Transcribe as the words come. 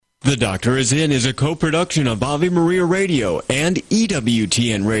The Doctor Is In is a co-production of Ave Maria Radio and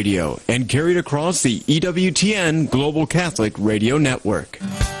EWTN Radio and carried across the EWTN Global Catholic Radio Network.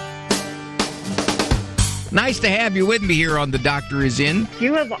 Nice to have you with me here on The Doctor Is In.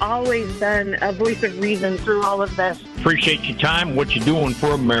 You have always been a voice of reason through all of this. Appreciate your time, what you're doing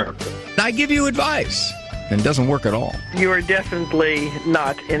for America. I give you advice, and it doesn't work at all. You are definitely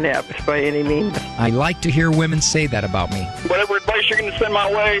not inept by any means. I like to hear women say that about me. Whatever advice you're going to send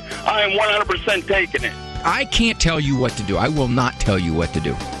my way, I am 100% taking it. I can't tell you what to do. I will not tell you what to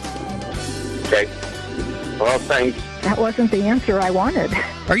do. Okay. Well, thanks. That wasn't the answer I wanted.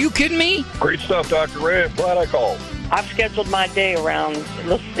 Are you kidding me? Great stuff, Dr. Ray. I'm glad I called. I've scheduled my day around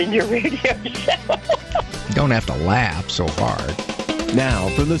listening to your radio show. You don't have to laugh so hard. Now,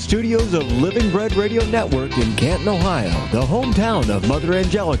 from the studios of Living Bread Radio Network in Canton, Ohio, the hometown of Mother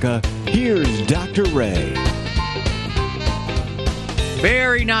Angelica, here's Dr. Ray.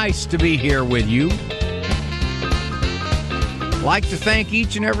 Very nice to be here with you. Like to thank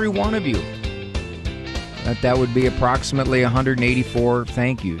each and every one of you. That would be approximately 184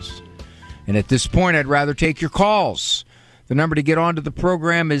 thank yous. And at this point, I'd rather take your calls. The number to get onto the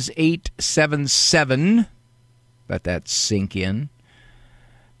program is 877. Let that sink in.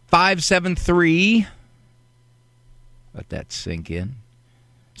 573. Let that sink in.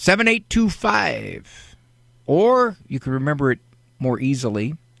 7825. Or you can remember it more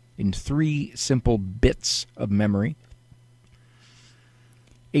easily in 3 simple bits of memory.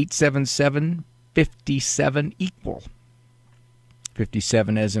 877 57 equal.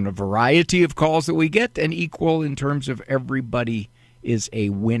 57 as in a variety of calls that we get, and equal in terms of everybody is a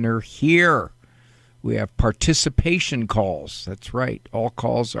winner here. We have participation calls. That's right. All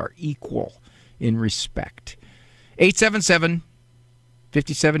calls are equal in respect. 877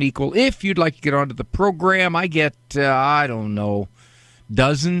 57 equal. If you'd like to get onto the program, I get, dozens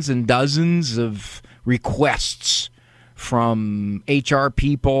and dozens of requests from HR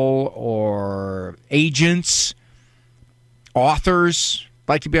people or agents, authors.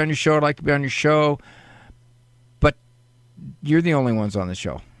 Like to be on your show, but you're the only ones on the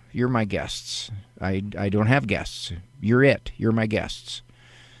show. You're my guests. I don't have guests. You're it. You're my guests.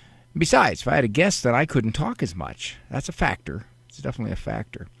 Besides, if I had a guest, then I couldn't talk as much. That's a factor. It's definitely a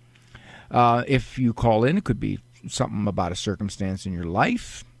factor. If you call in, it could be something about a circumstance in your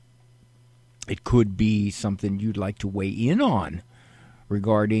life. It could be something you'd like to weigh in on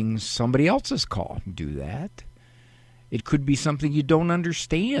regarding somebody else's call. Do that. It could be something you don't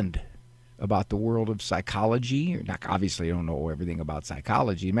understand about the world of psychology. Obviously, you don't know everything about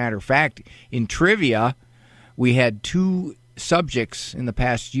psychology. Matter of fact, in trivia, we had 2 subjects in the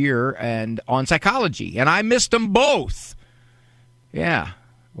past year and on psychology, and I missed them both. Yeah.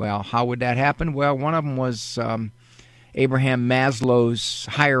 Well, how would that happen? Well, one of them was Abraham Maslow's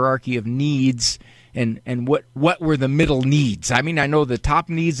hierarchy of needs, and what were the middle needs. I mean, I know the top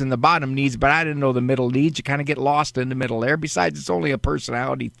needs and the bottom needs, but I didn't know the middle needs. You kind of get lost in the middle there. Besides, it's only a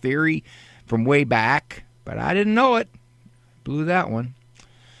personality theory from way back, but I didn't know it. Blew that one.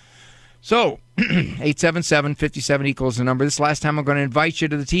 So, 877-57 equals the number. This last time I'm going to invite you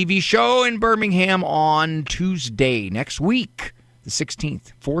to the TV show in Birmingham on Tuesday next week, the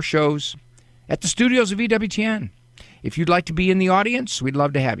 16th. 4 shows at the studios of EWTN. If you'd like to be in the audience, we'd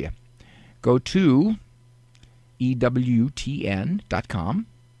love to have you. Go to EWTN.com.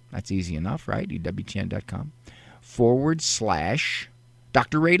 That's easy enough, right? EWTN.com /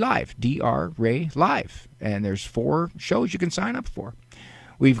 Dr. Ray Live. Dr. Ray Live. And there's 4 shows you can sign up for.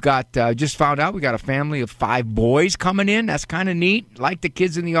 We've got, just found out, we got a family of 5 boys coming in. That's kind of neat. Like the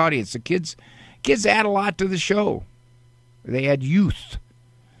kids in the audience. The kids add a lot to the show. They add youth.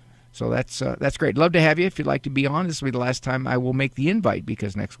 So that's great. Love to have you if you'd like to be on. This will be the last time I will make the invite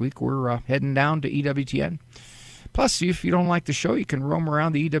because next week we're heading down to EWTN. Plus, if you don't like the show, you can roam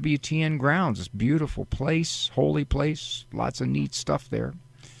around the EWTN grounds. It's a beautiful place, holy place, lots of neat stuff there.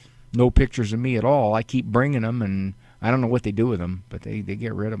 No pictures of me at all. I keep bringing them, and I don't know what they do with them, but they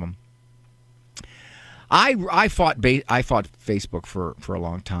get rid of them. I fought Facebook for a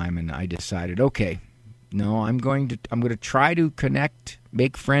long time, and I decided, okay, no, I'm going to try to connect,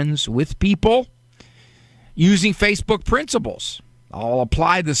 make friends with people using Facebook principles. I'll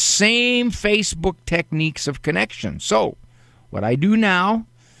apply the same Facebook techniques of connection. So, what I do now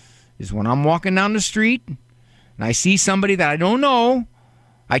is when I'm walking down the street and I see somebody that I don't know,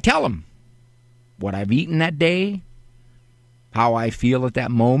 I tell them what I've eaten that day, how I feel at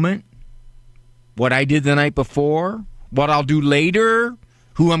that moment, what I did the night before, what I'll do later,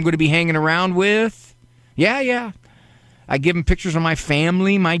 who I'm going to be hanging around with. Yeah. I give them pictures of my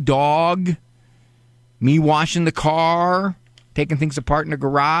family, my dog, me washing the car, taking things apart in the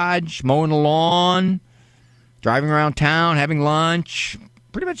garage, mowing the lawn, driving around town, having lunch,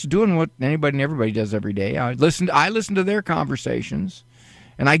 pretty much doing what anybody and everybody does every day. I listen to their conversations,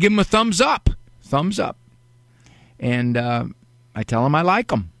 and I give them a thumbs up. And I tell them I like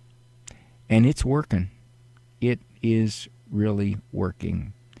them. And it's working. It is really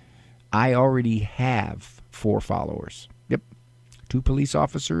working. I already have 4 followers. Yep. 2 police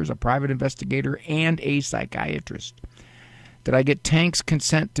officers, a private investigator, and a psychiatrist. Did I get Tank's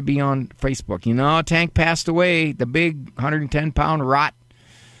consent to be on Facebook? You know, Tank passed away. The big 110-pound rot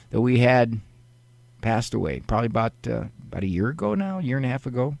that we had passed away. Probably about a year ago now, a year and a half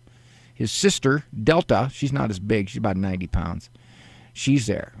ago. His sister, Delta, she's not as big. She's about 90 pounds. She's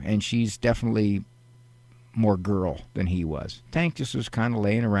there, and she's definitely more girl than he was. Tank just was kind of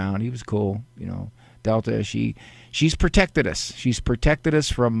laying around. He was cool, you know. Delta, she's protected us. She's protected us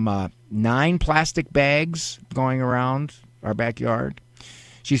from 9 plastic bags going around our backyard.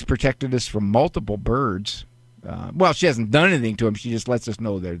 She's protected us from multiple birds. Well, she hasn't done anything to them. She just lets us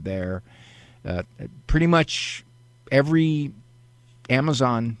know they're there. Pretty much every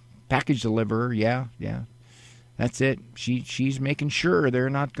Amazon package deliverer, yeah. That's it. She's making sure they're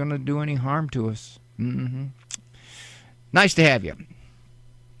not going to do any harm to us. Mm-hmm. Nice to have you.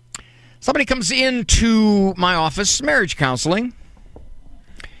 Somebody comes into my office, marriage counseling,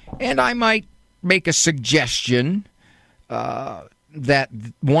 and I might make a suggestion that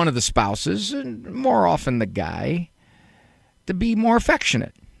one of the spouses, and more often the guy, to be more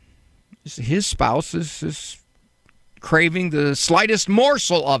affectionate. His spouse is craving the slightest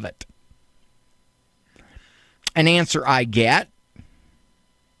morsel of it. An answer I get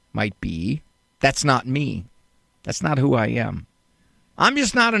might be, that's not me. That's not who I am. I'm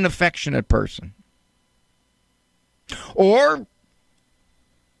just not an affectionate person. Or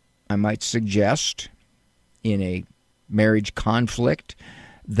I might suggest in a marriage conflict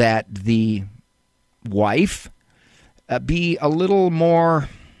that the wife be a little more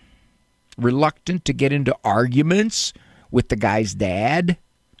reluctant to get into arguments with the guy's dad.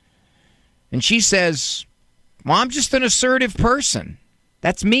 And she says, well, I'm just an assertive person.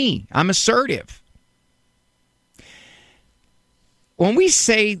 That's me. I'm assertive. When we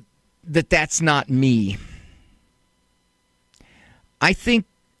say that that's not me, I think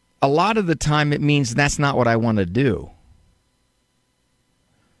a lot of the time it means that's not what I want to do.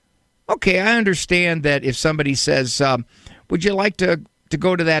 Okay, I understand that if somebody says, would you like to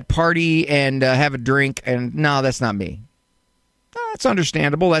go to that party and have a drink? And no, that's not me. That's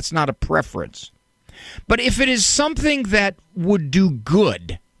understandable. That's not a preference. But if it is something that would do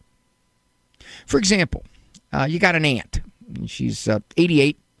good, for example, you got an aunt. She's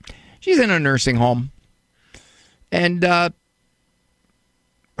 88. She's in a nursing home. And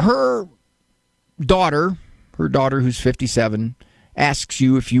her daughter who's 57, asks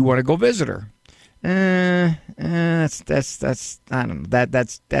you if you want to go visit her. That's I don't know.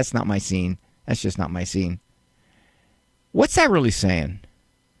 That's not my scene. That's just not my scene. What's that really saying?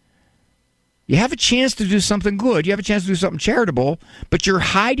 You have a chance to do something good. You have a chance to do something charitable, but you're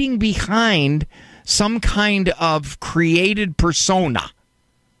hiding behind some kind of created persona.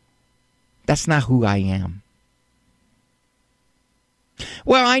 That's not who I am.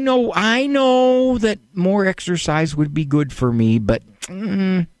 Well, I know that more exercise would be good for me, but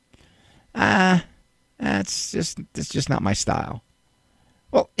that's just not my style.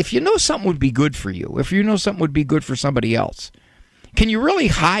 Well, if you know something would be good for you, if you know something would be good for somebody else, can you really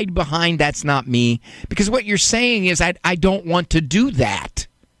hide behind that's not me? Because what you're saying is I don't want to do that.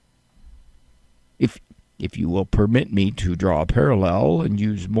 If you will permit me to draw a parallel and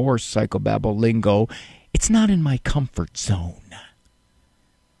use more psychobabble lingo, it's not in my comfort zone.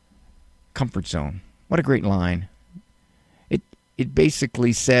 Comfort zone. What a great line. It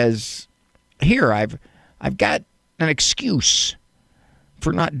basically says, here, I've got an excuse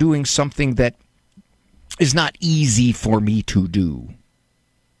for not doing something that is not easy for me to do.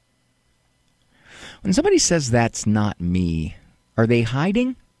 When somebody says that's not me, are they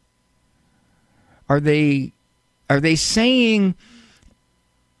hiding? Are they saying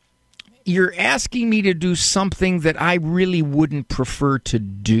you're asking me to do something that I really wouldn't prefer to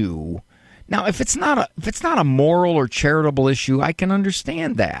do? Now, if it's not a moral or charitable issue, I can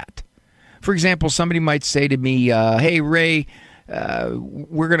understand that. For example, somebody might say to me, "Hey Ray,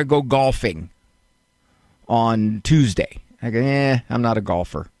 we're going to go golfing on Tuesday." I go, I'm not a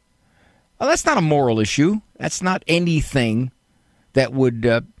golfer. Well, that's not a moral issue. That's not anything that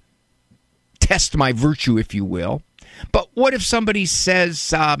would test my virtue, if you will. But what if somebody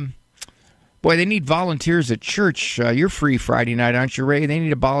says, Boy, they need volunteers at church. You're free Friday night, aren't you, Ray? They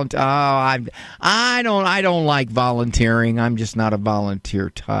need a volunteer. Oh, I don't like volunteering. I'm just not a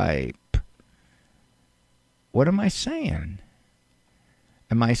volunteer type. What am I saying?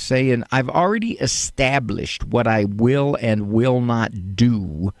 Am I saying I've already established what I will and will not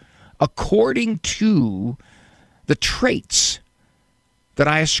do according to the traits that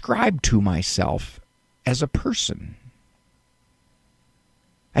I ascribe to myself as a person?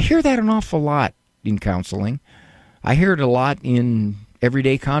 I hear that an awful lot in counseling. I hear it a lot in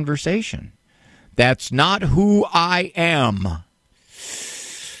everyday conversation. That's not who I am.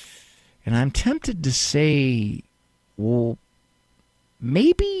 And I'm tempted to say, well,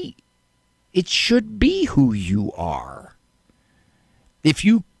 maybe it should be who you are. If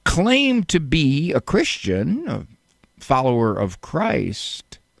you claim to be a Christian, a follower of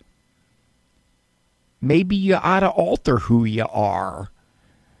Christ, maybe you ought to alter who you are,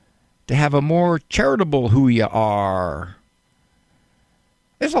 to have a more charitable who you are.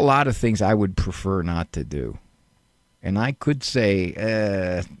 There's a lot of things I would prefer not to do. And I could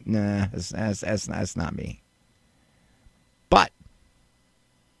say, nah, that's not me. But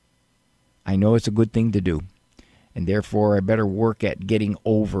I know it's a good thing to do. And therefore, I better work at getting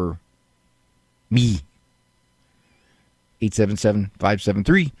over me.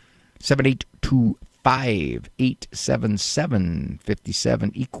 877-573-7825.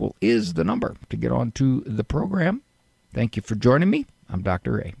 877-57 equal is the number to get on to the program. Thank you for joining me. I'm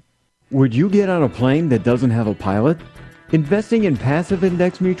Dr. Ray. Would you get on a plane that doesn't have a pilot? Investing in passive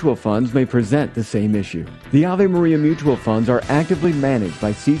index mutual funds may present the same issue. The Ave Maria mutual funds are actively managed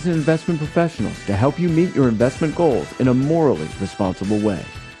by seasoned investment professionals to help you meet your investment goals in a morally responsible way.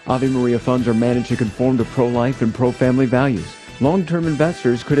 Ave Maria funds are managed to conform to pro-life and pro-family values. Long-term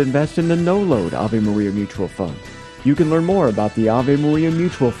investors could invest in the no-load Ave Maria mutual funds. You can learn more about the Ave Maria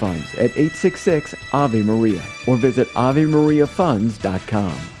mutual funds at 866-AVE-MARIA or visit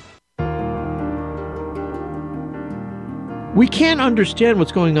AveMariaFunds.com. We can't understand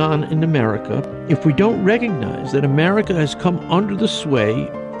what's going on in America if we don't recognize that America has come under the sway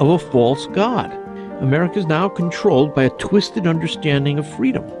of a false god. America is now controlled by a twisted understanding of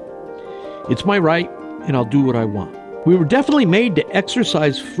freedom. It's my right, and I'll do what I want. We were definitely made to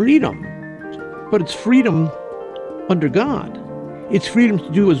exercise freedom, but it's freedom under God. It's freedom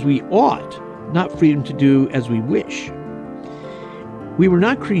to do as we ought, not freedom to do as we wish. We were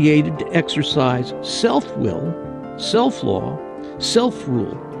not created to exercise self-will, self-law,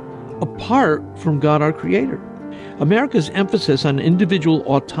 self-rule, apart from God our Creator. America's emphasis on individual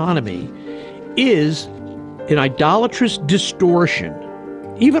autonomy is an idolatrous distortion,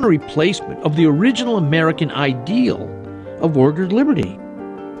 even a replacement of the original American ideal of ordered liberty.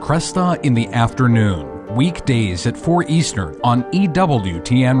 Cresta in the afternoon, weekdays at 4 Eastern on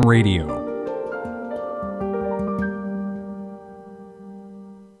EWTN Radio.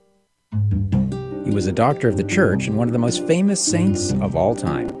 He was a doctor of the church and one of the most famous saints of all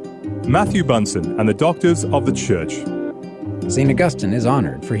time. Matthew Bunson and the Doctors of the Church. St. Augustine is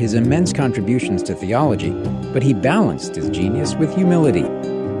honored for his immense contributions to theology, but he balanced his genius with humility.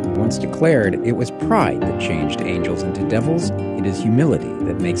 Once declared, it was pride that changed angels into devils. It is humility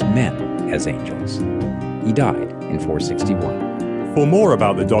that makes men as angels. He died in 461. For more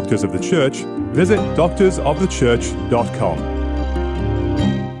about the Doctors of the Church, visit doctorsofthechurch.com.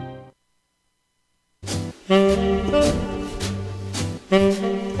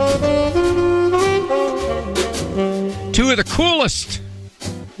 Two of the coolest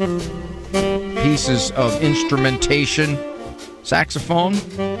pieces of instrumentation. Saxophone.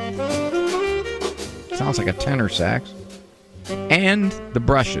 Sounds like a tenor sax. And the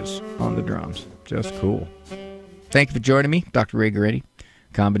brushes on the drums. Just cool. Thank you for joining me, Dr. Ray Goretti.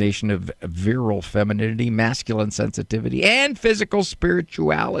 Combination of virile femininity, masculine sensitivity, and physical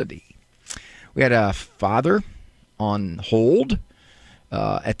spirituality. We had a father on hold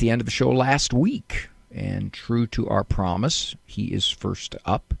at the end of the show last week. And true to our promise, he is first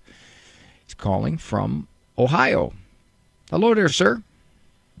up. He's calling from Ohio. Hello there, sir.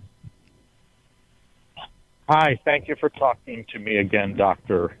 Hi, thank you for talking to me again,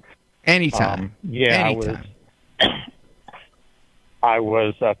 Doctor. Anytime. Anytime. I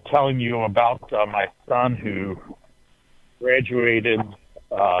was telling you about my son who graduated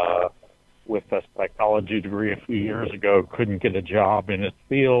with a psychology degree a few years ago, couldn't get a job in his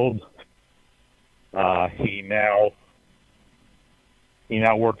field. He now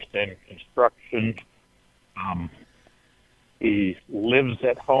works in construction. He lives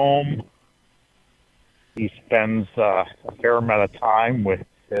at home. He spends a fair amount of time with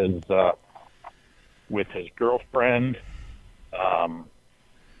his girlfriend.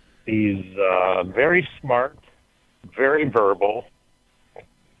 He's very smart, very verbal,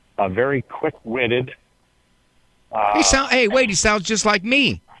 very quick-witted. He sounds just like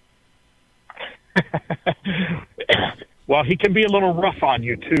me. Well, he can be a little rough on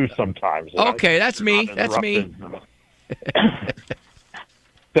you, too, sometimes. Okay, that's me. That's me.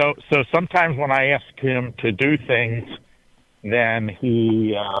 So sometimes when I ask him to do things, then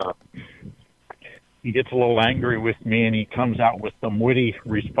he gets a little angry with me, and he comes out with some witty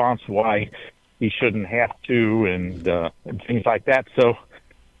response why he shouldn't have to, and things like that. So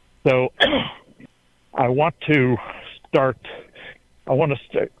I want to start.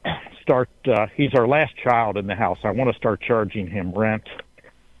 He's our last child in the house. I want to start charging him rent.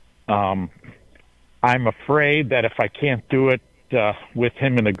 I'm afraid that if I can't do it with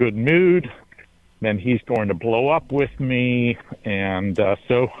him in a good mood, then he's going to blow up with me. And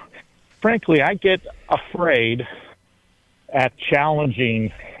so, frankly, I get afraid at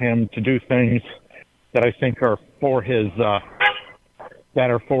challenging him to do things that I think are for his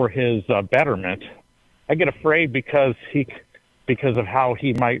betterment. I get afraid because of how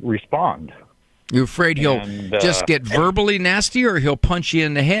he might respond. You're afraid he'll just get verbally nasty, or he'll punch you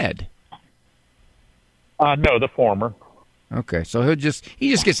in the head? No, the former. Okay, so he just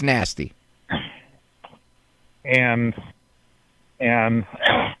gets nasty. And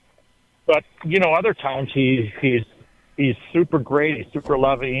but other times he's super great, he's super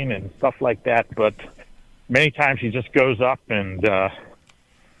loving and stuff like that, but many times he just goes up and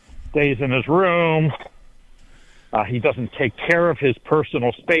stays in his room. He doesn't take care of his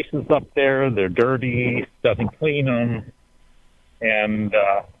personal spaces up there. They're dirty, doesn't clean them. And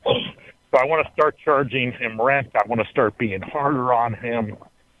so I want to start charging him rent. I want to start being harder on him.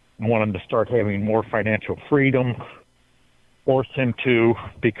 I want him to start having more financial freedom, force him to,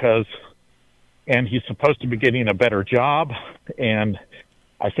 and he's supposed to be getting a better job. And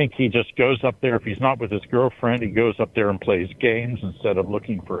I think he just goes up there. If he's not with his girlfriend, he goes up there and plays games instead of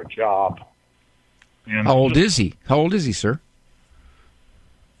looking for a job. And How old is he? How old is he, sir?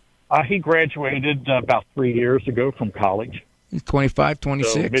 He graduated about 3 years ago from college. He's 25,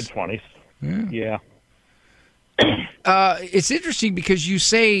 26? So mid-20s. Yeah. It's interesting because you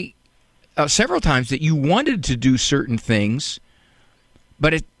say several times that you wanted to do certain things,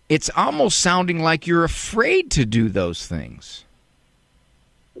 but it's almost sounding like you're afraid to do those things.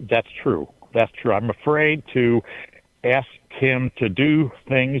 That's true. I'm afraid to ask him to do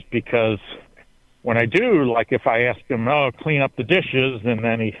things because when I do, like if I ask him, clean up the dishes, and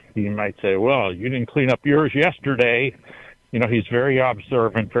then he might say, well, you didn't clean up yours yesterday. He's very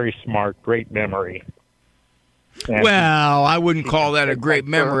observant, very smart, great memory. And well, I wouldn't call that a great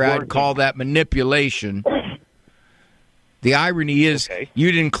memory. I'd call that manipulation. The irony is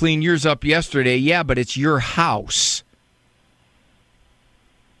you didn't clean yours up yesterday. Yeah, but it's your house.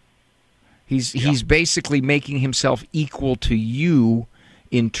 He's basically making himself equal to you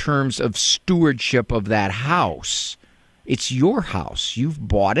in terms of stewardship of that house. It's your house. You've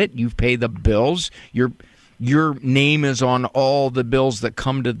bought it. You've paid the bills. Your name is on all the bills that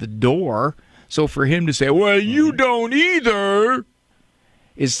come to the door. So for him to say, well, you don't either,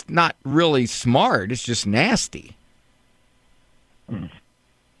 is not really smart. It's just nasty.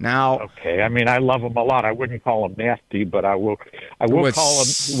 Now, okay. I mean, I love him a lot. I wouldn't call him nasty, but I will call him.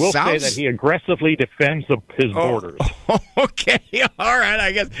 We'll say that he aggressively defends his borders. Okay, all right.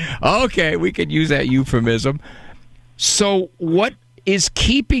 I guess. Okay, we could use that euphemism. So, what is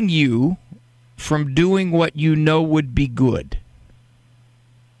keeping you from doing what you know would be good?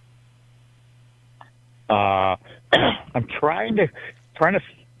 I'm trying to.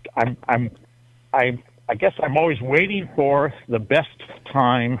 I guess I'm always waiting for the best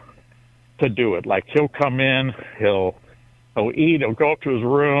time to do it. Like he'll come in, he'll eat, he'll go up to his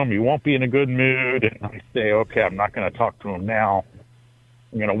room, he won't be in a good mood, and I say, okay, I'm not going to talk to him now.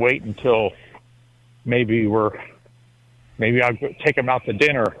 I'm going to wait until maybe I'll take him out to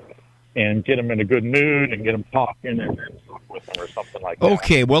dinner and get him in a good mood and get him talking and talk with him or something like that.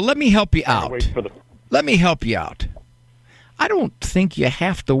 Okay, well, let me help you out. Let me help you out. I don't think you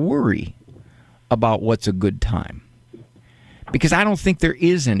have to worry about what's a good time, because I don't think there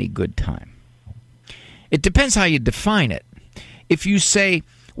is any good time. It depends how you define it. If you say,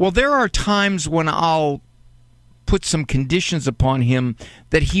 well, there are times when I'll put some conditions upon him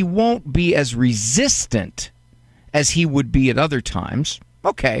that he won't be as resistant as he would be at other times,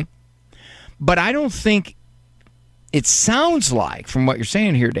 okay. But I don't think it sounds like, from what you're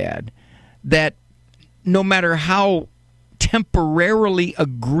saying here, Dad, that no matter how temporarily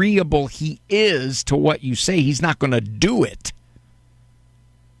agreeable he is to what you say, he's not going to do it.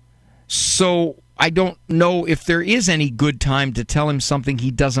 So So I don't know if there is any good time to tell him something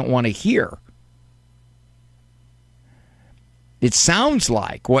he doesn't want to hear. It sounds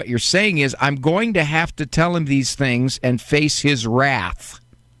like what you're saying is, I'm going to have to tell him these things and face his wrath.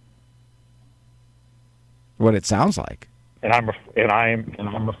 What it sounds like. And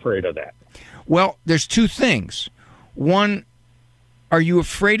I'm afraid of that. Well, there's two things. One, are you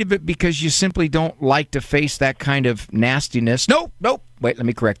afraid of it because you simply don't like to face that kind of nastiness? Nope. Wait, let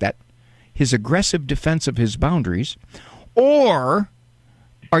me correct that. His aggressive defense of his boundaries. Or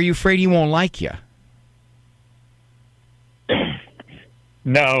are you afraid he won't like you?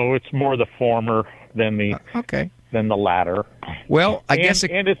 No, it's more the former than the latter. Well, I guess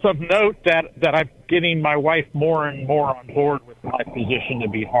and it's of note that I'm getting my wife more and more on board with my position to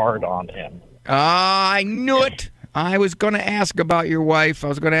be hard on him. I knew it. I was going to ask about your wife. I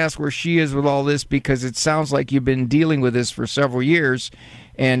was going to ask where she is with all this, because it sounds like you've been dealing with this for several years,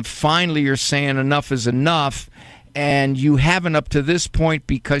 and finally you're saying enough is enough. And you haven't up to this point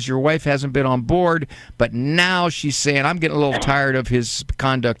because your wife hasn't been on board, but now she's saying, I'm getting a little tired of his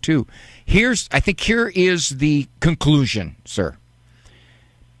conduct too. I think here is the conclusion, sir.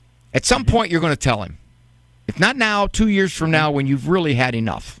 At some point you're going to tell him. If not now, 2 years from now, when you've really had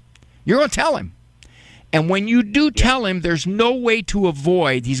enough. You're going to tell him. And when you do tell him, there's no way to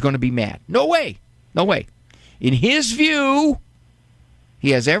avoid he's going to be mad. No way. No way. In his view,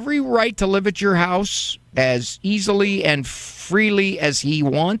 he has every right to live at your house as easily and freely as he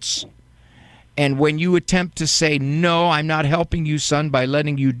wants. And when you attempt to say, no, I'm not helping you, son, by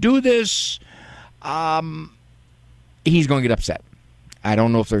letting you do this, he's going to get upset. I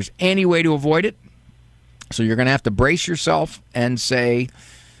don't know if there's any way to avoid it. So you're going to have to brace yourself and say,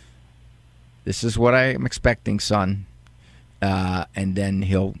 this is what I am expecting, son. And then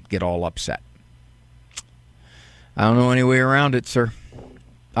he'll get all upset. I don't know any way around it, sir.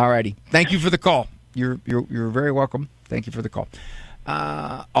 All righty. Thank you for the call. You're very welcome. Thank you for the call.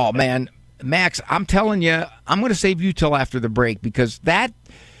 Oh, man. Max, I'm telling you, I'm going to save you till after the break, because that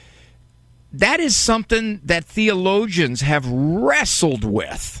is something that theologians have wrestled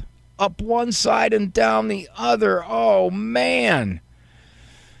with, up one side and down the other. Oh, man.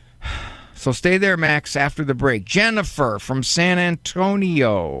 So stay there, Max, after the break. Jennifer from San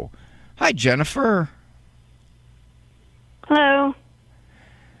Antonio. Hi, Jennifer. Hello.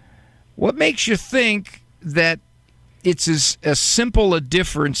 What makes you think that it's as simple a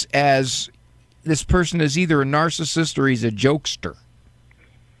difference as this person is either a narcissist or he's a jokester?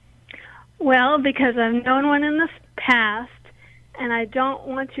 Well, because I've known one in the past, and I don't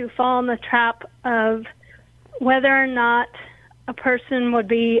want to fall in the trap of whether or not a person would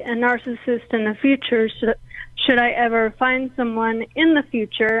be a narcissist in the future. Should I ever find someone in the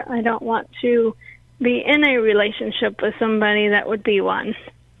future, I don't want to be in a relationship with somebody that would be one.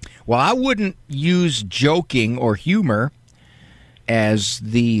 Well, I wouldn't use joking or humor as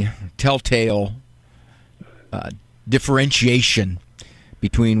the telltale differentiation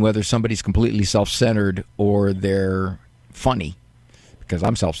between whether somebody's completely self-centered or they're funny, because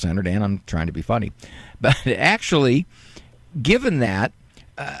I'm self-centered and I'm trying to be funny. But actually, given that,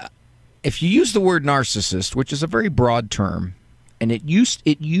 if you use the word narcissist, which is a very broad term, and it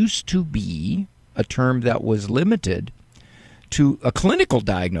used to be a term that was limited to a clinical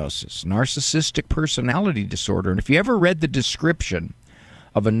diagnosis, narcissistic personality disorder. And if you ever read the description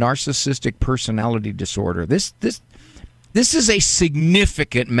of a narcissistic personality disorder, this is a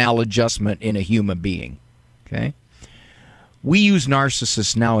significant maladjustment in a human being. Okay? We use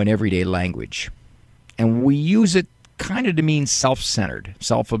narcissist now in everyday language, and we use it kind of to mean self-centered,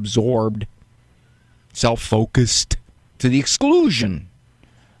 self-absorbed, self-focused, to the exclusion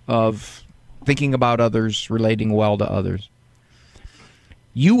of thinking about others, relating well to others.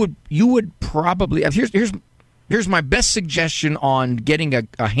 You would probably here's my best suggestion on getting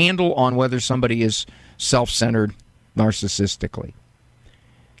a handle on whether somebody is self-centered narcissistically.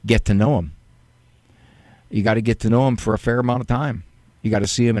 Get to know them. You got to get to know them for a fair amount of time. You got to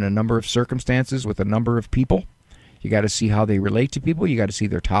see them in a number of circumstances with a number of people. You got to see how they relate to people. You got to see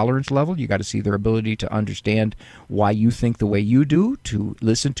their tolerance level. You got to see their ability to understand why you think the way you do, to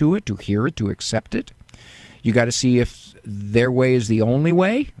listen to it, to hear it, to accept it. You got to see if their way is the only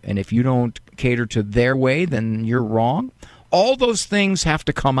way, and if you don't cater to their way, then you're wrong. All those things have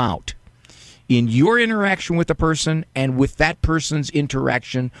to come out in your interaction with a person and with that person's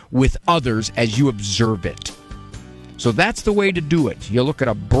interaction with others as you observe it. So that's the way to do it. You look at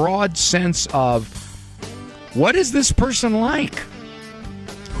a broad sense of, what is this person like?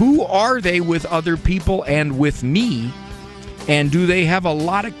 Who are they with other people and with me? And do they have a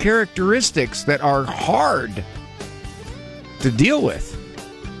lot of characteristics that are hard to deal with?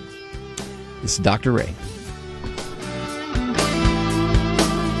 This is Dr. Ray.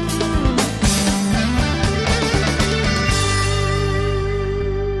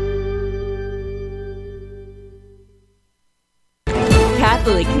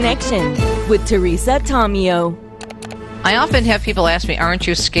 Catholic Connection with Teresa Tomeo. I often have people ask me, aren't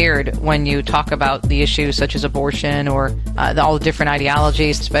you scared when you talk about the issues such as abortion or all the different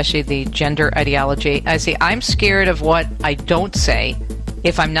ideologies, especially the gender ideology? I say, I'm scared of what I don't say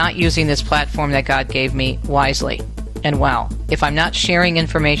if I'm not using this platform that God gave me wisely and well. If I'm not sharing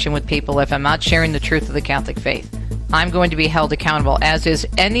information with people, if I'm not sharing the truth of the Catholic faith, I'm going to be held accountable, as is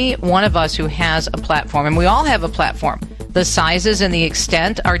any one of us who has a platform. And we all have a platform. The sizes and the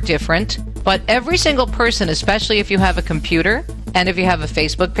extent are different. But every single person, especially if you have a computer and if you have a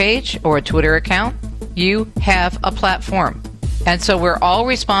Facebook page or a Twitter account, you have a platform. And so we're all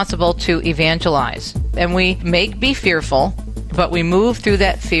responsible to evangelize. And we be fearful, but we move through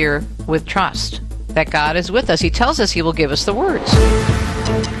that fear with trust that God is with us. He tells us He will give us the words.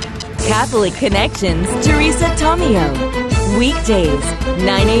 Catholic Connections, Teresa Tomeo. Weekdays,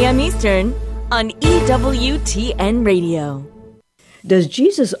 9 a.m. Eastern on EWTN Radio. Does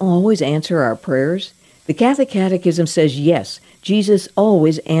Jesus always answer our prayers? The Catholic Catechism says yes, Jesus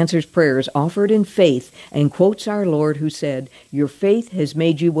always answers prayers offered in faith and quotes our Lord who said, "Your faith has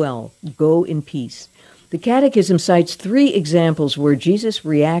made you well. Go in peace." The Catechism cites 3 examples where Jesus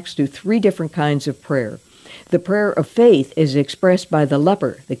reacts to 3 different kinds of prayer. The prayer of faith is expressed by the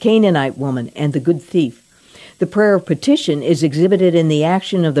leper, the Canaanite woman, and the good thief. The prayer of petition is exhibited in the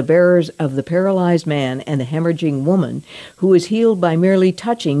action of the bearers of the paralyzed man and the hemorrhaging woman, who is healed by merely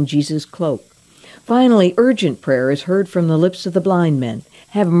touching Jesus' cloak. Finally, urgent prayer is heard from the lips of the blind men.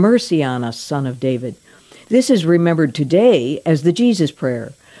 "Have mercy on us, Son of David." This is remembered today as the Jesus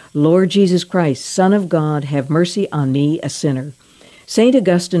prayer. "Lord Jesus Christ, Son of God, have mercy on me, a sinner." St.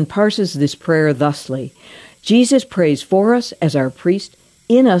 Augustine parses this prayer thusly: Jesus prays for us as our priest,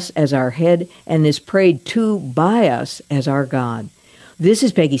 in us as our head, and is prayed to by us as our God. This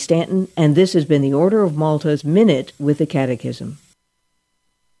is Peggy Stanton, and this has been the Order of Malta's Minute with the Catechism.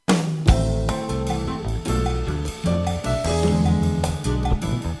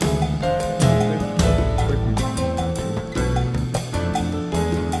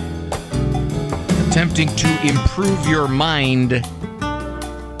 Attempting to improve your mind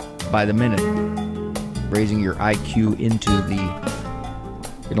by the minute, raising your IQ into the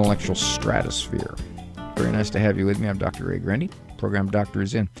intellectual stratosphere. Very nice to have you with me. I'm Dr. Ray Grendy. Program Doctor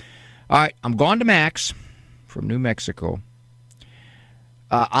is in. All right, I'm gone to Max from New Mexico.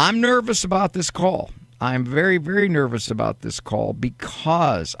 I'm nervous about this call. I'm very, very nervous about this call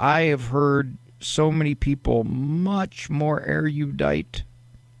because I have heard so many people much more erudite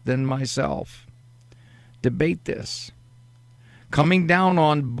than myself debate this, coming down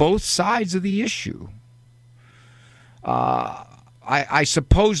on both sides of the issue. I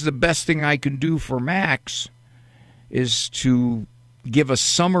suppose the best thing I can do for Max is to give a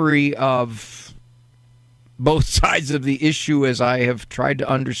summary of both sides of the issue as I have tried to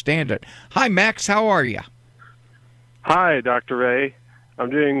understand it. Hi, Max. How are you? Hi, Dr. Ray. I'm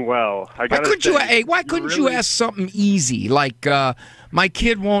doing well. Why couldn't you ask something easy, like my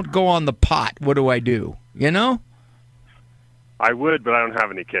kid won't go on the pot? What do I do? You know? I would, but I don't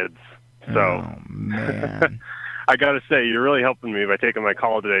have any kids. So, oh, man. I got to say, you're really helping me by taking my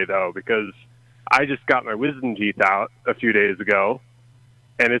call today, though, because I just got my wisdom teeth out a few days ago,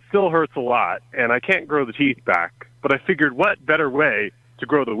 and it still hurts a lot, and I can't grow the teeth back. But I figured, what better way to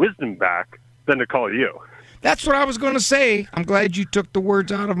grow the wisdom back than to call you? That's what I was going to say. I'm glad you took the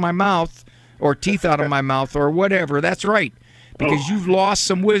words out of my mouth, or teeth out of my mouth, or whatever. That's right, because you've lost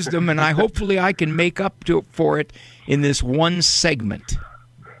some wisdom, and hopefully I can make up for it in this one segment.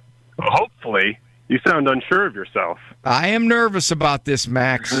 Hopefully. You sound unsure of yourself. I am nervous about this,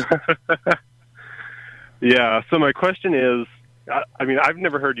 Max. Yeah, so my question is, I've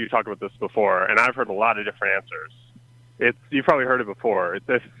never heard you talk about this before, and I've heard a lot of different answers. You've probably heard it before. It's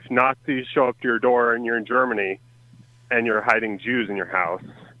if Nazis show up to your door and you're in Germany and you're hiding Jews in your house,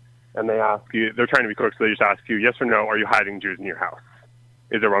 and they ask you, they're trying to be quick, so they just ask you, yes or no, are you hiding Jews in your house?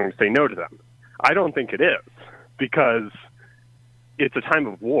 Is it wrong to say no to them? I don't think it is, because it's a time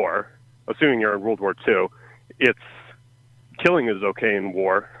of war. Assuming you're in World War II, killing is okay in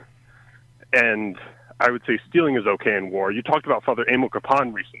war, and I would say stealing is okay in war. You talked about Father Emil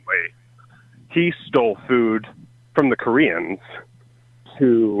Capon recently. He stole food from the Koreans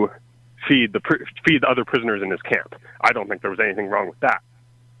to feed the other prisoners in his camp. I don't think there was anything wrong with that.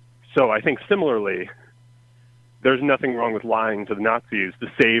 So I think similarly, there's nothing wrong with lying to the Nazis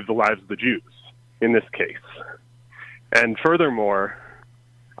to save the lives of the Jews in this case. And furthermore,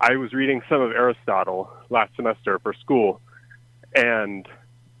 I was reading some of Aristotle last semester for school, and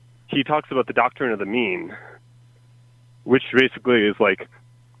he talks about the doctrine of the mean, which basically is like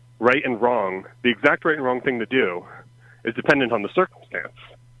right and wrong. The exact right and wrong thing to do is dependent on the circumstance.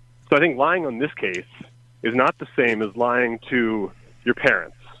 So I think lying on this case is not the same as lying to your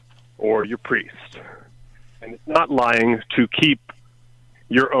parents or your priest. And it's not lying to keep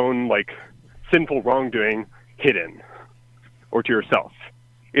your own, like, sinful wrongdoing hidden or to yourself.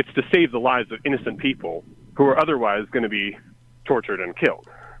 It's to save the lives of innocent people who are otherwise going to be tortured and killed.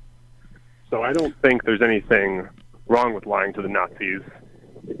 So I don't think there's anything wrong with lying to the Nazis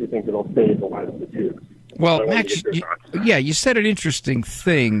if you think it'll save the lives of the Jews. Well, Max, you said an interesting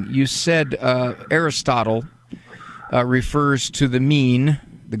thing. You said Aristotle refers to the mean,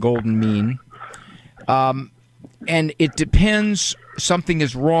 the golden mean, and it depends, something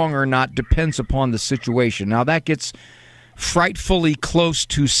is wrong or not depends upon the situation. Now, that gets frightfully close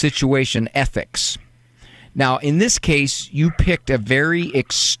to situation ethics. Now, in this case, you picked a very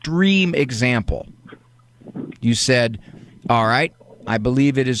extreme example. You said, all right, I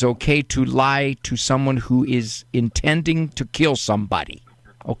believe it is okay to lie to someone who is intending to kill somebody.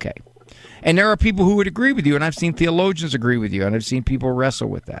 Okay. And there are people who would agree with you, and I've seen theologians agree with you, and I've seen people wrestle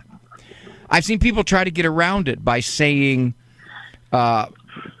with that. I've seen people try to get around it by saying, are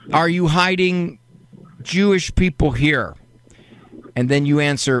you hiding Jewish people here? And then you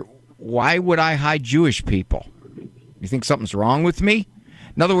answer, why would I hide Jewish people? You think something's wrong with me?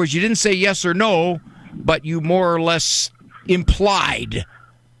 In other words, you didn't say yes or no, but you more or less implied.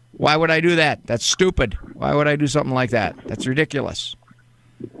 Why would I do that? That's stupid. Why would I do something like that? That's ridiculous.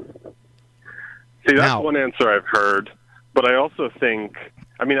 See, that's one answer I've heard, but I also think,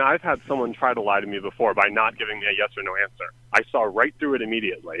 I mean, I've had someone try to lie to me before by not giving me a yes or no answer. I saw right through it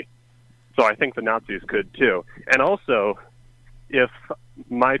immediately. So I think the Nazis could too. And also, if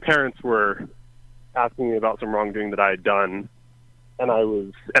my parents were asking me about some wrongdoing that I had done, and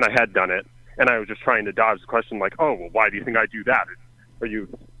I had done it, and I was just trying to dodge the question, like, oh, well, why do you think I do that?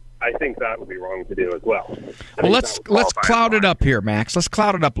 I think that would be wrong to do as well. Well, let's cloud it up here, Max. Let's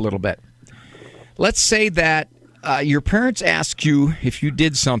cloud it up a little bit. Let's say that your parents ask you if you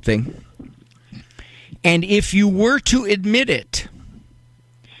did something, and if you were to admit it,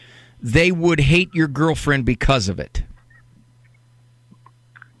 they would hate your girlfriend because of it.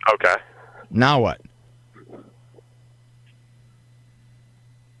 Okay. Now what?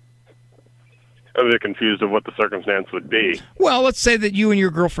 I'm a bit confused of what the circumstance would be. Well, let's say that you and your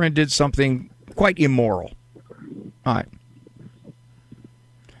girlfriend did something quite immoral. All right.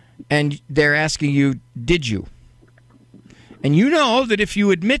 And they're asking you, did you? And you know that if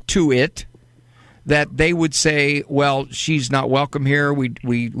you admit to it, that they would say, well, she's not welcome here.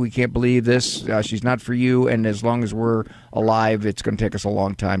 We can't believe this. She's not for you. And as long as we're alive, it's going to take us a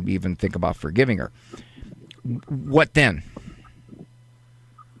long time to even think about forgiving her. What then?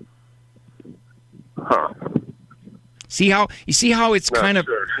 Huh. See how it's kind of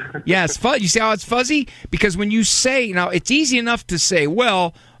yeah, it's fuzzy. You see how it's fuzzy? Because when you say, now it's easy enough to say,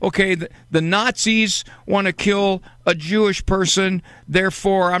 well, okay, the Nazis want to kill a Jewish person,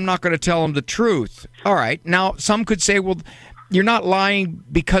 therefore I'm not going to tell them the truth. All right. Now some could say, well, you're not lying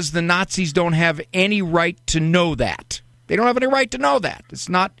because the Nazis don't have any right to know that. They don't have any right to know that. It's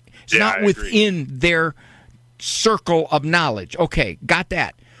not within their circle of knowledge. Okay, got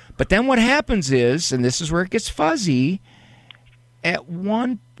that. But then what happens is, and this is where it gets fuzzy, at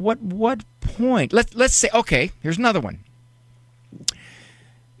what point? Let's say, okay, here's another one.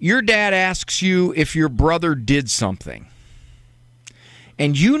 Your dad asks you if your brother did something.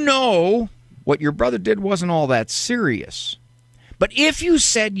 And you know what your brother did wasn't all that serious. But if you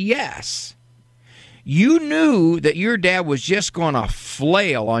said yes, you knew that your dad was just going to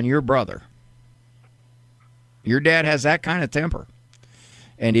flail on your brother. Your dad has that kind of temper.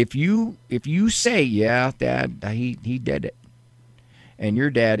 And if you say, yeah, Dad, he did it, and your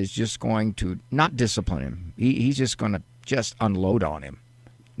dad is just going to not discipline him, he's just going to just unload on him,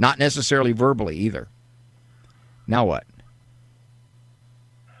 not necessarily verbally either. Now what?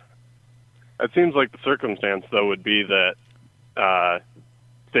 It seems like the circumstance, though, would be that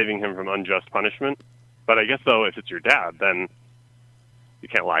saving him from unjust punishment. But I guess, though, if it's your dad, then you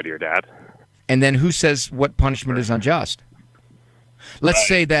can't lie to your dad. And then who says what punishment is unjust? Let's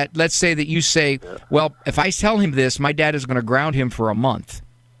say that you say, well, if I tell him this, my dad is going to ground him for a month.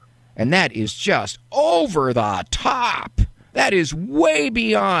 And that is just over the top. That is way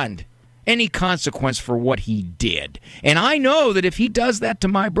beyond any consequence for what he did. And I know that if he does that to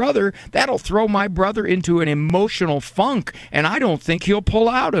my brother, that'll throw my brother into an emotional funk, and I don't think he'll pull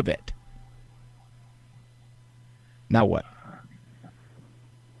out of it. Now what?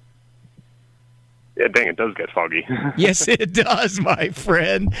 Yeah, dang, it does get foggy. Yes, it does, my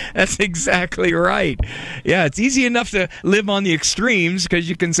friend. That's exactly right. Yeah, it's easy enough to live on the extremes because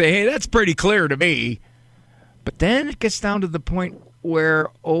you can say, hey, that's pretty clear to me. But then it gets down to the point where,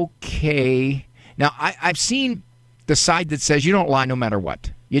 okay. Now, I've seen the side that says you don't lie no matter what.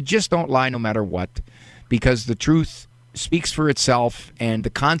 You just don't lie no matter what because the truth speaks for itself and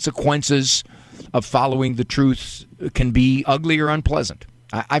the consequences of following the truth can be ugly or unpleasant.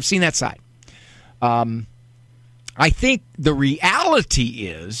 I've seen that side. I think the reality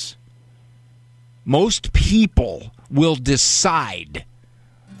is most people will decide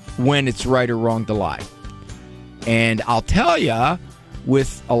when it's right or wrong to lie. And I'll tell you,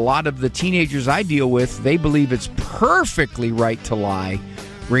 with a lot of the teenagers I deal with, they believe it's perfectly right to lie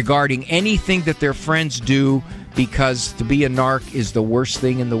regarding anything that their friends do because to be a narc is the worst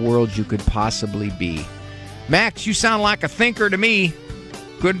thing in the world you could possibly be. Max, you sound like a thinker to me.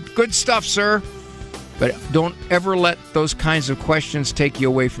 Good stuff, sir. But don't ever let those kinds of questions take you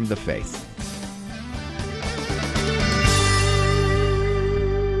away from the faith.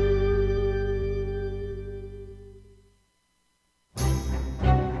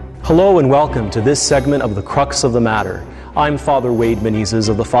 Hello and welcome to this segment of The Crux of the Matter. I'm Father Wade Menezes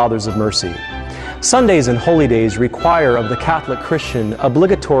of the Fathers of Mercy. Sundays and holy days require of the Catholic Christian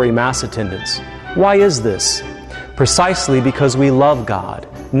obligatory Mass attendance. Why is this? Precisely because we love God,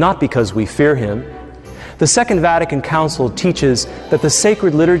 not because we fear Him. The Second Vatican Council teaches that the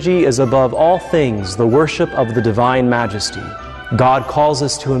sacred liturgy is above all things the worship of the Divine Majesty. God calls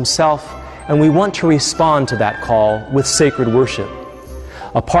us to Himself, and we want to respond to that call with sacred worship.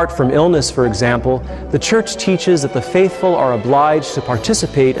 Apart from illness, for example, the Church teaches that the faithful are obliged to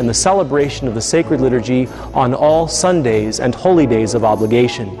participate in the celebration of the sacred liturgy on all Sundays and holy days of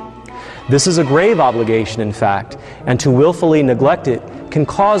obligation. This is a grave obligation, in fact, and to willfully neglect it can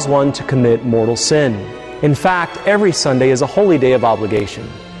cause one to commit mortal sin. In fact, every Sunday is a holy day of obligation.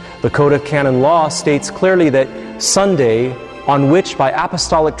 The Code of Canon Law states clearly that Sunday, on which by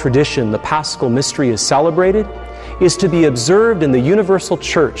apostolic tradition the Paschal mystery is celebrated, is to be observed in the universal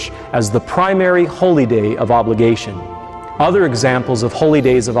Church as the primary holy day of obligation. Other examples of holy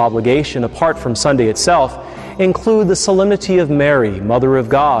days of obligation apart from Sunday itself include the Solemnity of Mary, Mother of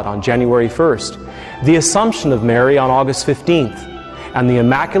God, on January 1st, the Assumption of Mary on August 15th, and the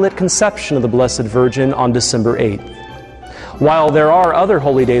Immaculate Conception of the Blessed Virgin on December 8th. While there are other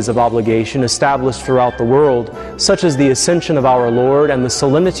holy days of obligation established throughout the world, such as the Ascension of our Lord and the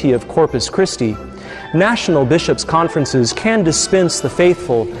Solemnity of Corpus Christi, national bishops' conferences can dispense the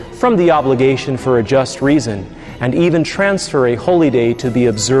faithful from the obligation for a just reason, and even transfer a holy day to be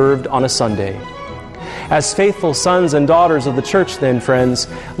observed on a Sunday. As faithful sons and daughters of the Church, then, friends,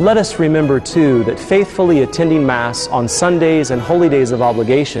 let us remember, too, that faithfully attending Mass on Sundays and holy days of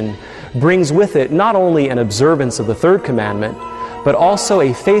obligation brings with it not only an observance of the third commandment, but also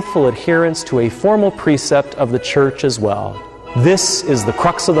a faithful adherence to a formal precept of the Church as well. This is the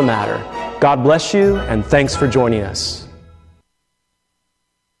crux of the matter. God bless you, and thanks for joining us.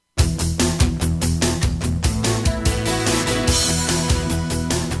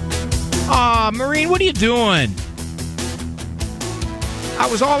 Aw, Maureen, what are you doing? I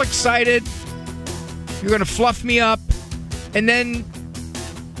was all excited. You're going to fluff me up, and then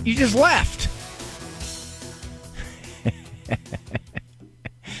you just left.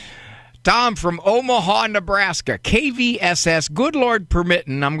 Tom from Omaha, Nebraska, KVSS, good Lord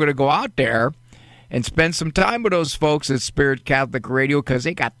permitting, I'm going to go out there and spend some time with those folks at Spirit Catholic Radio because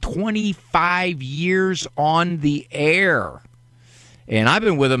they got 25 years on the air. And I've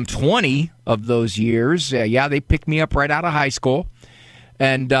been with them 20 of those years. Yeah, they picked me up right out of high school.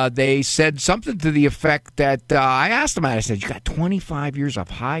 And they said something to the effect that I asked them, I said, you got 25 years of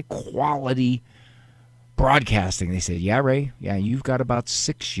high-quality broadcasting. They said, yeah, Ray, yeah, you've got about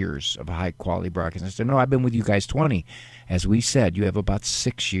 6 years of high-quality broadcasting. I said, no, I've been with you guys 20. As we said, you have about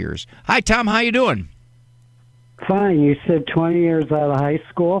 6 years. Hi, Tom, how you doing? Fine. You said 20 years out of high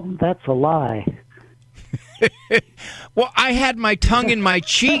school? That's a lie. Well, I had my tongue in my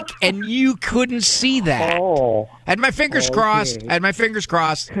cheek, and you couldn't see that. Oh. I had my fingers crossed.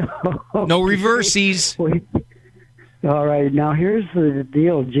 No reversies. All right. Now, here's the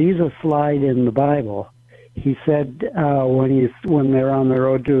deal. Jesus lied in the Bible. He said when they're on the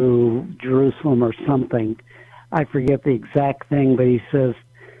road to Jerusalem or something, I forget the exact thing, but he says,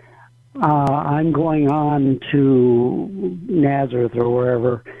 I'm going on to Nazareth or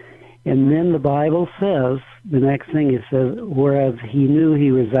wherever. And then the Bible says, the next thing it says, whereas he knew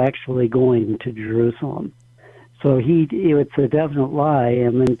he was actually going to Jerusalem. So it's a definite lie.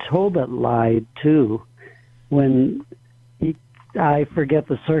 And then Tobit lied too when he I forget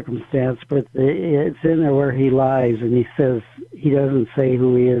the circumstance, but it's in there where he lies, and he says he doesn't say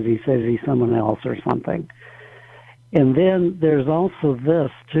who he is. He says he's someone else or something. And then there's also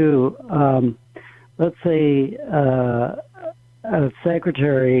this too. Let's say a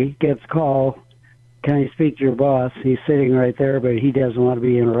secretary gets called. Can I speak to your boss? He's sitting right there, but he doesn't want to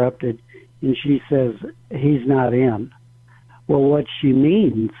be interrupted. And she says, he's not in. Well, what she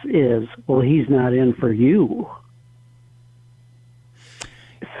means is, well, he's not in for you.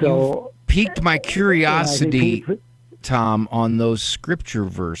 So you've piqued my curiosity, Tom, on those scripture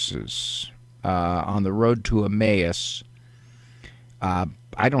verses on the road to Emmaus.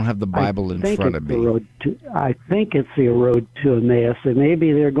 I don't have the Bible in front of me. I think it's the road to Emmaus. And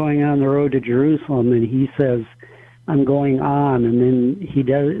maybe they're going on the road to Jerusalem, and he says, I'm going on. And then he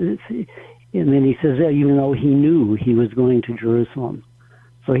does, and then he says, even though he knew he was going to Jerusalem.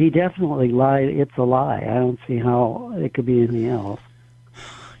 So he definitely lied. It's a lie. I don't see how it could be anything else.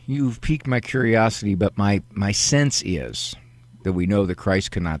 You've piqued my curiosity, but my sense is that we know that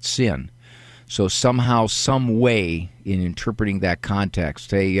Christ cannot sin. So somehow, some way, in interpreting that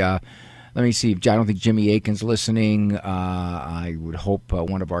context, hey, let me see. I don't think Jimmy Aiken's listening. I would hope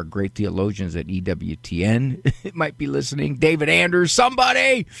one of our great theologians at EWTN might be listening. David Anders,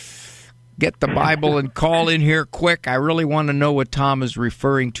 somebody get the Bible and call in here quick. I really want to know what Tom is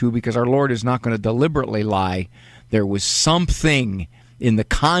referring to, because our Lord is not going to deliberately lie. There was something in the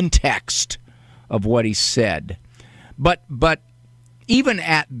context of what he said. But even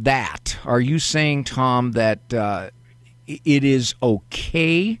at that, are you saying, Tom, that it is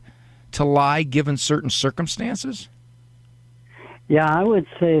okay to lie given certain circumstances? Yeah, I would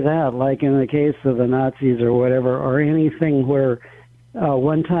say that, like in the case of the Nazis or whatever, or anything where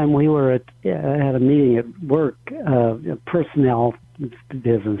one time we were at a meeting at work, a personnel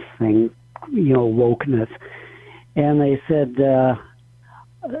business thing, wokeness, and they said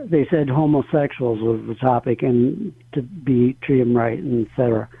homosexuals was the topic and to treat them right, and et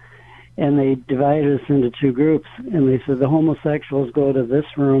cetera. And they divided us into two groups, and they said the homosexuals go to this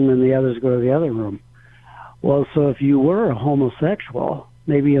room and the others go to the other room. Well, so if you were a homosexual,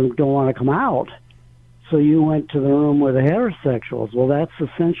 maybe you don't want to come out, so you went to the room with the heterosexuals. Well, that's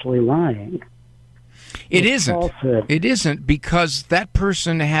essentially lying. It isn't. Falsehood. It isn't, because that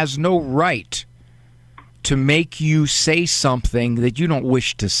person has no right to make you say something that you don't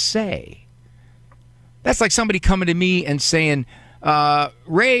wish to say. That's like somebody coming to me and saying,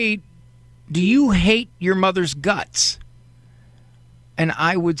 Ray, do you hate your mother's guts? And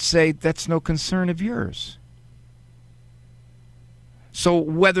I would say, that's no concern of yours. So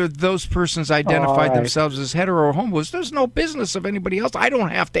whether those persons identified themselves as hetero or homo, there's no business of anybody else. I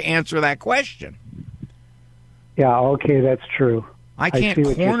don't have to answer that question. Yeah, okay, that's true. I can't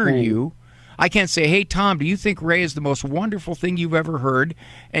corner you. I can't say, hey, Tom, do you think Ray is the most wonderful thing you've ever heard?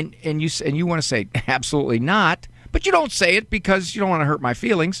 And you want to say, absolutely not. But you don't say it because you don't want to hurt my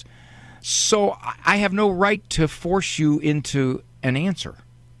feelings. So I have no right to force you into an answer.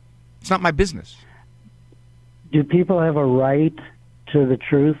 It's not my business. Do people have a right to the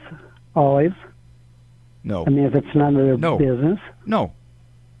truth always? No. I mean, if it's none of their business? No.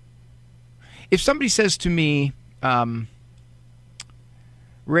 If somebody says to me,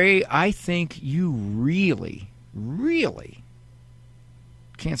 Ray, I think you really, really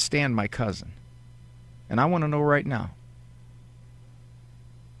can't stand my cousin, and I want to know right now,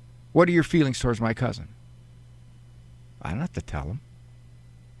 what are your feelings towards my cousin? I don't have to tell him.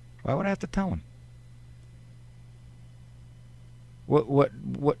 Why would I have to tell him? What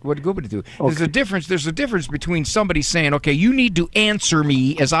good would it do? Okay. There's a difference between somebody saying, okay, you need to answer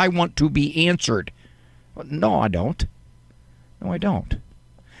me as I want to be answered. Well, no, I don't. No, I don't.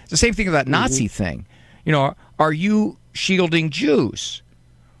 It's the same thing with that Nazi thing. Are you shielding Jews?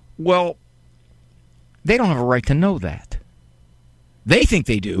 Well, they don't have a right to know that. They think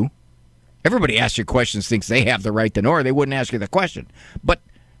they do. Everybody asks you questions thinks they have the right to know, or they wouldn't ask you the question. But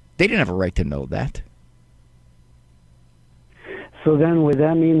they didn't have a right to know that. So then would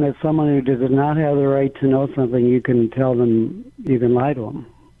that mean that someone who does not have the right to know something, you can tell them, you can lie to them?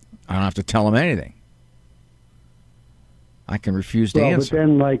 I don't have to tell them anything. I can refuse to answer. But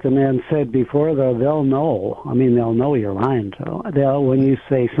then, like the man said before, though, they'll know. I mean, they'll know you're lying to them. When you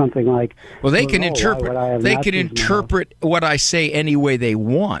say something like, well, they can interpret. They can interpret what I say any way they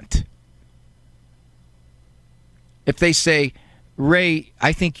want. If they say, Ray,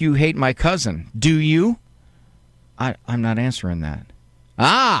 I think you hate my cousin. Do you? I'm not answering that.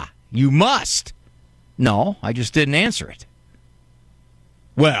 Ah, you must. No, I just didn't answer it.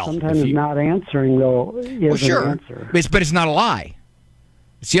 Well, sometimes not answering, though, is an answer. But it's not a lie.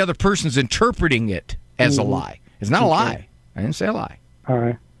 It's the other person's interpreting it as a lie. It's not a lie. I didn't say a lie. All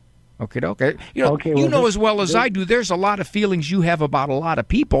right. Okay. You know as well as I do, there's a lot of feelings you have about a lot of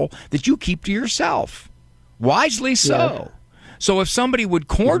people that you keep to yourself. Wisely so. Yes. So if somebody would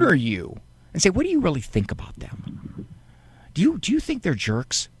corner you and say, what do you really think about them? Do you think they're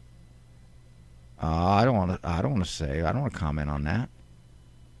jerks? I don't want to comment on that.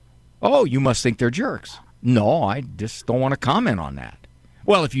 Oh, you must think they're jerks. No, I just don't want to comment on that.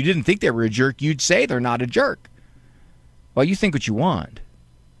 Well, if you didn't think they were a jerk, you'd say they're not a jerk. Well, you think what you want.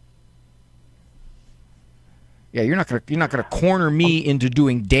 Yeah, you're not gonna corner me into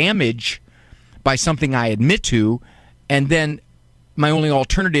doing damage by something I admit to, and then my only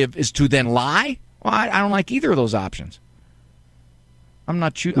alternative is to then lie. Well, I don't like either of those options. I'm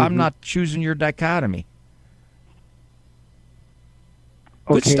not choosing your dichotomy.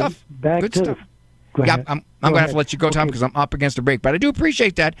 Good stuff. Good stuff. Yeah, I'm going to have to let you go, Tom, because I'm up against a break. But I do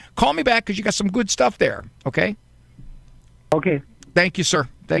appreciate that. Call me back because you got some good stuff there. Okay? Okay. Thank you, sir.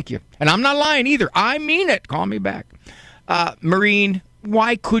 Thank you. And I'm not lying either. I mean it. Call me back. Maureen,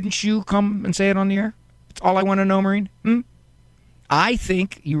 why couldn't you come and say it on the air? That's all I want to know, Maureen. I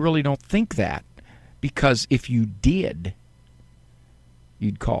think you really don't think that, because if you did,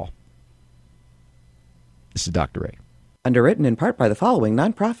 you'd call. This is Dr. Ray. Underwritten in part by the following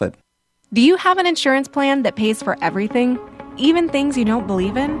nonprofit. Do you have an insurance plan that pays for everything, even things you don't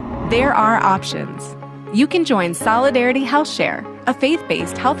believe in? There are options. You can join Solidarity Health Share, a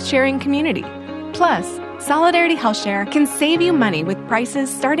faith-based health-sharing community. Plus, Solidarity Health Share can save you money with prices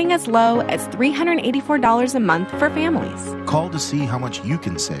starting as low as $384 a month for families. Call to see how much you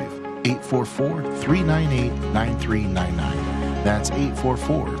can save. 844-398-9399. That's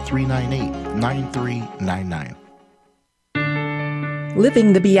 844-398-9399.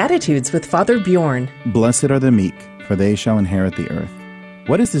 Living the Beatitudes with Father Bjorn. Blessed are the meek, for they shall inherit the earth.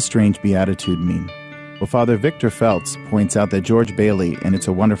 What does this strange beatitude mean? Well, Father Victor Feltz points out that George Bailey, in It's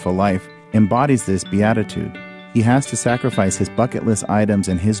a Wonderful Life, embodies this beatitude. He has to sacrifice his bucket list items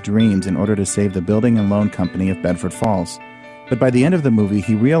and his dreams in order to save the building and loan company of Bedford Falls. But by the end of the movie,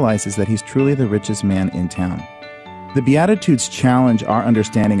 he realizes that he's truly the richest man in town. The Beatitudes challenge our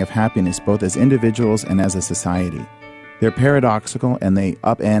understanding of happiness both as individuals and as a society. They're paradoxical and they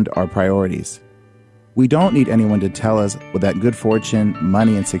upend our priorities. We don't need anyone to tell us that good fortune,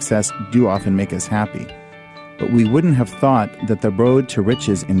 money, and success do often make us happy. But we wouldn't have thought that the road to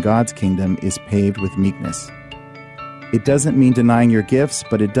riches in God's kingdom is paved with meekness. It doesn't mean denying your gifts,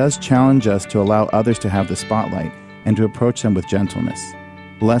 but it does challenge us to allow others to have the spotlight and to approach them with gentleness.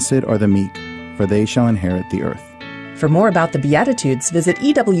 Blessed are the meek, for they shall inherit the earth. For more about the Beatitudes, visit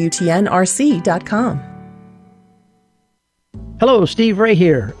EWTNRC.com. Hello, Steve Ray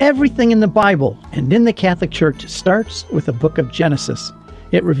here. Everything in the Bible and in the Catholic Church starts with the book of Genesis.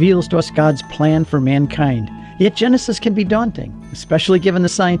 It reveals to us God's plan for mankind. Yet Genesis can be daunting, especially given the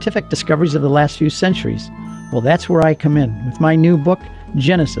scientific discoveries of the last few centuries. Well, that's where I come in with my new book,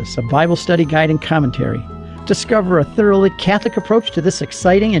 Genesis, a Bible study guide and commentary. Discover a thoroughly Catholic approach to this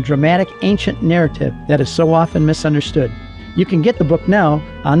exciting and dramatic ancient narrative that is so often misunderstood. You can get the book now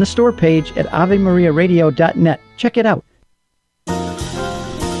on the store page at AveMariaRadio.net. Check it out.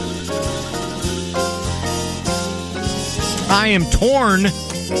 I am torn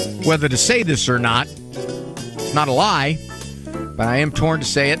whether to say this or not. It's not a lie, but I am torn to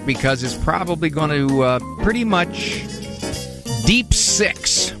say it because it's probably going to pretty much deep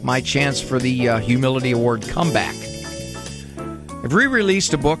six my chance for the Humility Award comeback. I've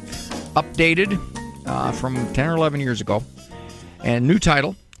re-released a book, updated from 10 or 11 years ago, and new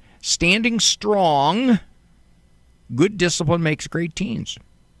title, Standing Strong, Good Discipline Makes Great Teens.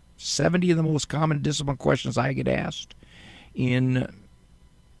 70 of the most common discipline questions I get asked in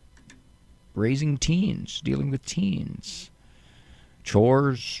raising teens, dealing with teens.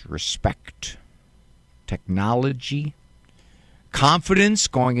 Chores, respect, technology, confidence,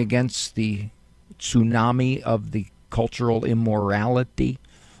 going against the tsunami of the cultural immorality,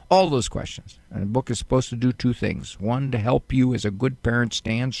 all those questions. And the book is supposed to do two things. One, to help you as a good parent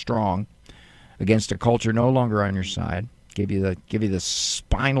stand strong against a culture no longer on your side. Give you the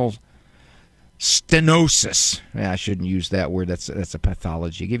spinal stenosis. I shouldn't use that word. That's a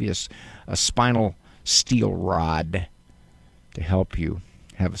pathology. Give you a spinal steel rod to help you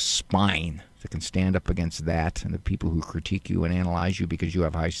have a spine that can stand up against that and the people who critique you and analyze you because you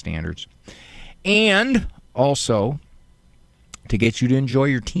have high standards. And also to get you to enjoy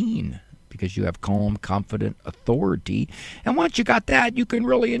your teen because you have calm, confident authority. And once you got that, you can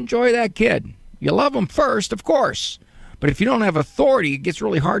really enjoy that kid. You love them first, of course. But if you don't have authority, it gets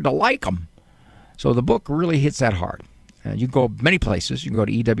really hard to like them. So the book really hits that hard. You can go many places. You can go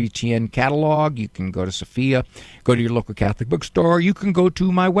to EWTN Catalog. You can go to Sophia. Go to your local Catholic bookstore. You can go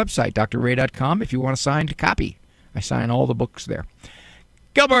to my website, drray.com, if you want a signed copy. I sign all the books there.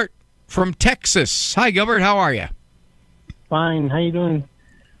 Gilbert from Texas. Hi, Gilbert. How are you? Fine. How you doing?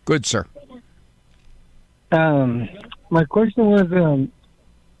 Good, sir. My question was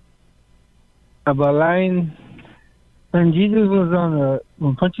about lying. When Jesus was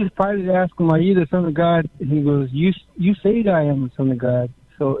when Pontius Pilate asked him, "Are you the Son of God?" he goes, "You say that I am the Son of God."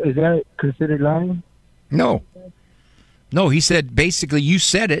 So is that considered lying? No. No, he said, basically, you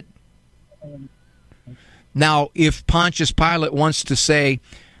said it. Now, if Pontius Pilate wants to say,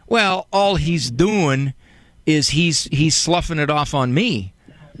 well, all he's doing is he's sloughing it off on me.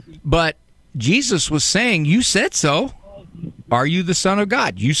 But Jesus was saying, you said so. Are you the Son of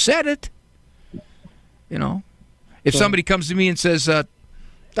God? You said it. You know, if somebody comes to me and says,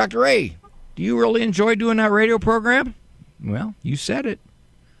 Dr. Ray, do you really enjoy doing that radio program? Well, you said it.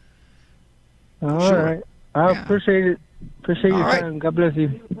 All right. I appreciate it. Appreciate your time. God bless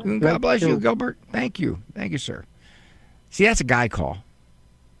you. God bless you, Gilbert. Thank you. Thank you, sir. See, that's a guy call.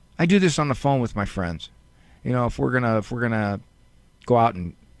 I do this on the phone with my friends. You know, if we're gonna go out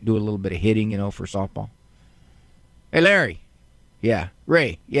and do a little bit of hitting, you know, for softball. Hey, Larry. Yeah.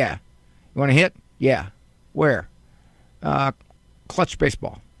 Ray. Yeah. You want to hit? Yeah. Where? Clutch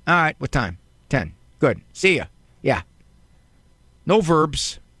baseball. All right. What time? 10. Good. See ya. Yeah. No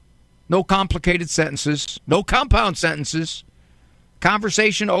verbs. No complicated sentences. No compound sentences.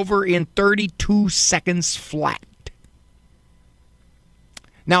 Conversation over in 32 seconds flat.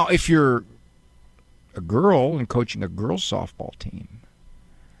 Now, if you're a girl and coaching a girls' softball team,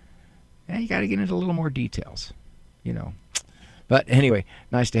 you got to get into a little more details, you know. But anyway,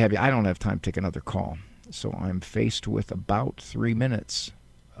 nice to have you. I don't have time to take another call, so I'm faced with about 3 minutes.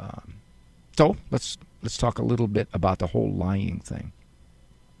 So let's talk a little bit about the whole lying thing.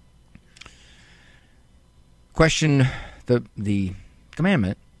 Question the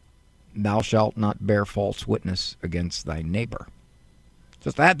commandment, thou shalt not bear false witness against thy neighbor. So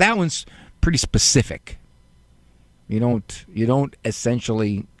that one's pretty specific. You don't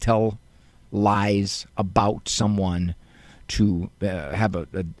essentially tell lies about someone to have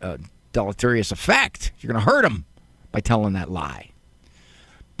a deleterious effect. You're going to hurt them by telling that lie.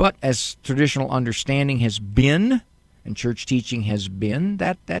 But as traditional understanding has been, and church teaching has been,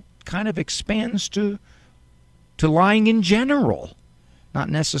 that kind of expands to lying in general, not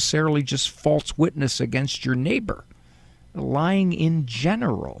necessarily just false witness against your neighbor. Lying in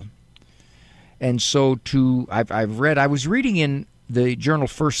general. And so I was reading in the journal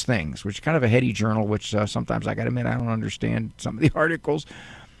First Things, which is kind of a heady journal, which sometimes I got to admit I don't understand some of the articles.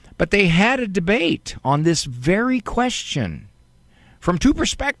 But they had a debate on this very question from two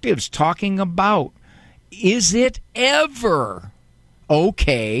perspectives, talking about, is it ever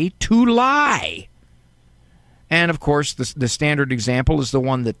okay to lie? And, of course, the standard example is the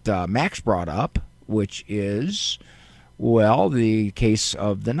one that Max brought up, which is, well, the case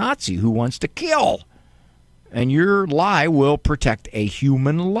of the Nazi who wants to kill. And your lie will protect a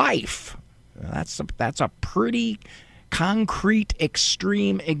human life. That's a pretty concrete,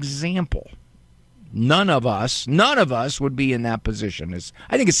 extreme example. None of us would be in that position.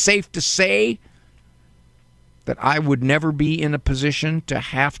 I think it's safe to say that I would never be in a position to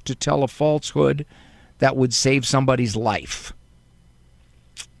have to tell a falsehood that would save somebody's life.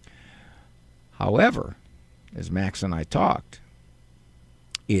 However, as Max and I talked,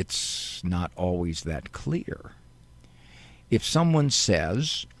 it's not always that clear. If someone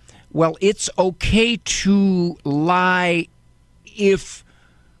says, well, it's okay to lie if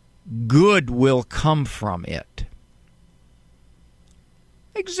good will come from it.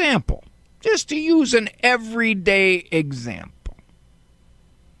 Example, just to use an everyday example.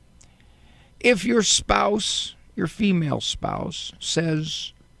 If your spouse, your female spouse,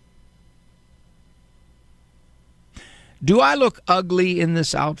 says, do I look ugly in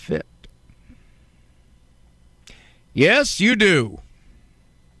this outfit? Yes, you do.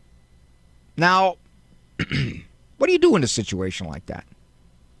 Now, what do you do in a situation like that?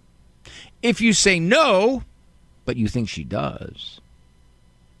 If you say no, but you think she does,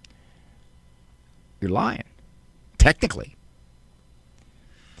 you're lying, technically.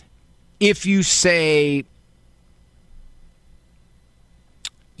 If you say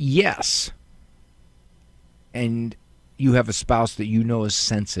yes, and you have a spouse that you know is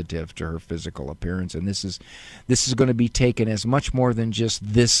sensitive to her physical appearance, and this is going to be taken as much more than just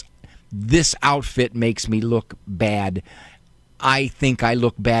this outfit makes me look bad. I think I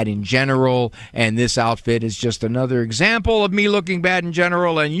look bad in general, and this outfit is just another example of me looking bad in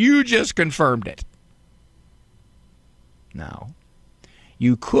general, and you just confirmed it. now.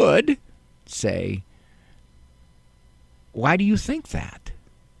 You could say, why do you think that?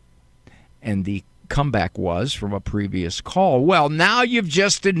 And the comeback was from a previous call, well, now you've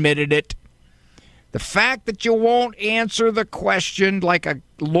just admitted it. The fact that you won't answer the question like a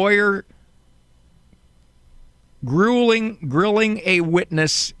lawyer grilling a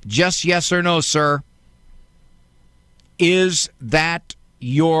witness, just yes or no, sir. Is that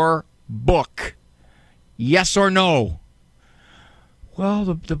your book? Yes or no? Well,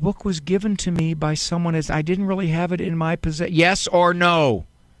 the book was given to me by someone as I didn't really have it in my possession. Yes or no?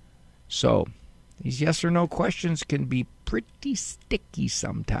 So these yes or no questions can be pretty sticky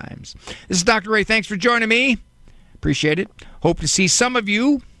sometimes. This is Dr. Ray. Thanks for joining me. Appreciate it. Hope to see some of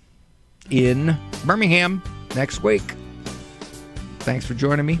you in Birmingham next week. Thanks for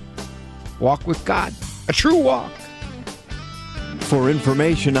joining me. Walk with God. A true walk. For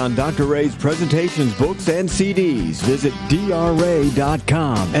information on Dr. Ray's presentations, books, and CDs, visit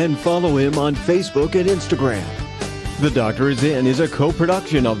drray.com and follow him on Facebook and Instagram. The Doctor Is In is a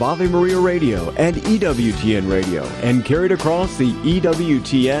co-production of Ave Maria Radio and EWTN Radio and carried across the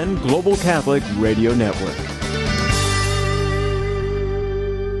EWTN Global Catholic Radio Network.